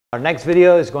Our next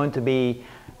video is going to be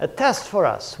a test for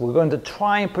us. We're going to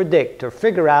try and predict or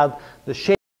figure out the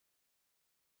shape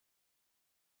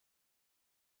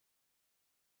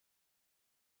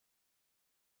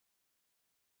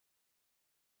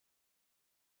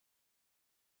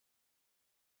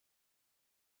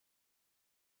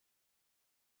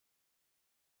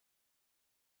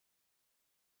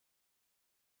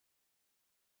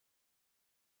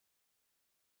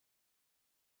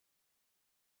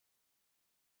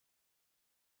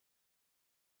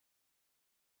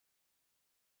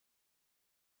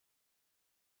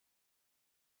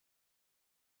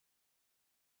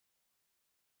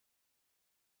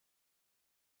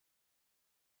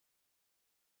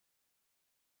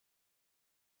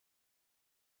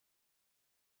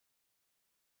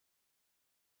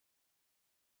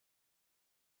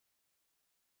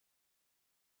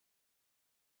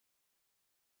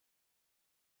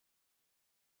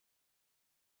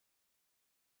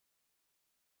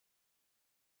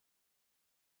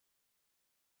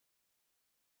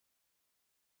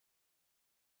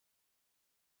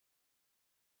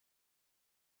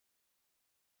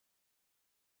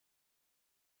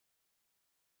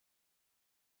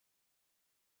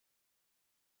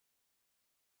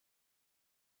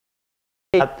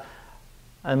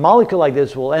a molecule like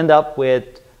this will end up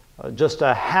with just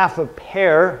a half a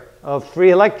pair of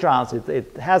free electrons.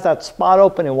 It has that spot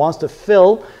open. It wants to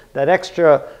fill that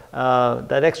extra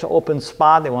open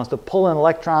spot. It wants to pull an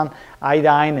electron.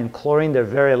 Iodine and chlorine, they're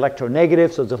very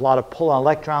electronegative, so there's a lot of pull on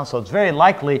electrons. So it's very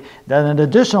likely that an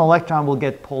additional electron will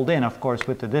get pulled in. Of course,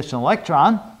 with the additional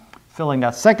electron, filling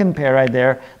that second pair right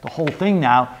there, the whole thing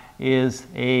now is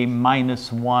a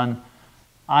 -1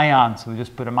 ion. So we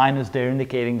just put a minus there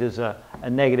indicating there's a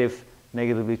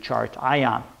negatively charged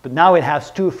ion. But now it has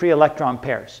two free electron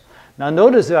pairs. Now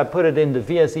notice if I put it in the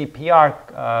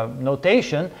VSEPR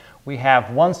notation, we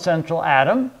have one central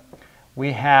atom,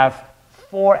 we have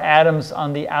 4 atoms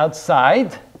on the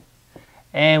outside,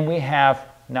 and we have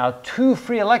now 2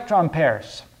 free electron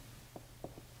pairs.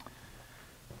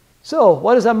 So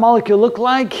what does that molecule look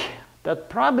like? That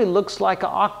probably looks like an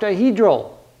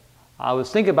octahedral. I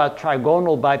was thinking about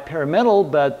trigonal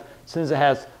bipyramidal, but since it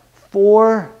has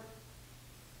 4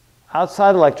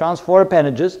 outside electrons, 4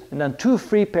 appendages, and then 2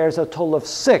 free pairs, a total of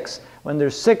 6. When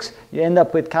there's 6, you end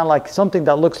up with kind of like something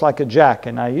that looks like a jack.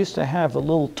 And I used to have a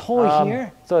little toy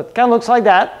here. So it kind of looks like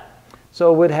that.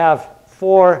 So we'd have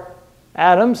 4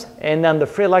 atoms, and then the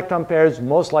free electron pairs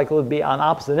most likely would be on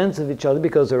opposite ends of each other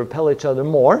because they repel each other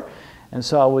more. And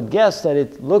so I would guess that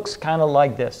it looks kind of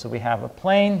like this. So we have a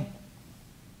plane.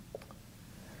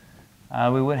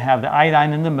 We would have the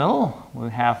iodine in the middle. We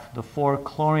would have the 4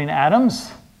 chlorine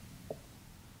atoms,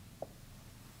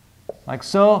 like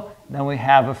so. Then we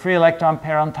have a free electron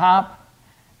pair on top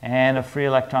and a free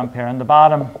electron pair on the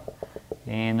bottom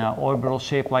in an orbital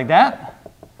shape like that.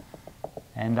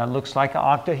 And that looks like an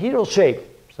octahedral shape.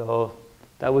 So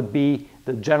that would be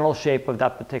the general shape of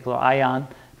that particular ion.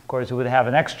 Of course, it would have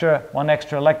one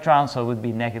extra electron, so it would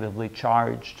be negatively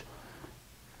charged.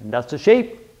 And that's the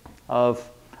shape of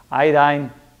iodine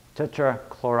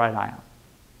tetrachloride ion.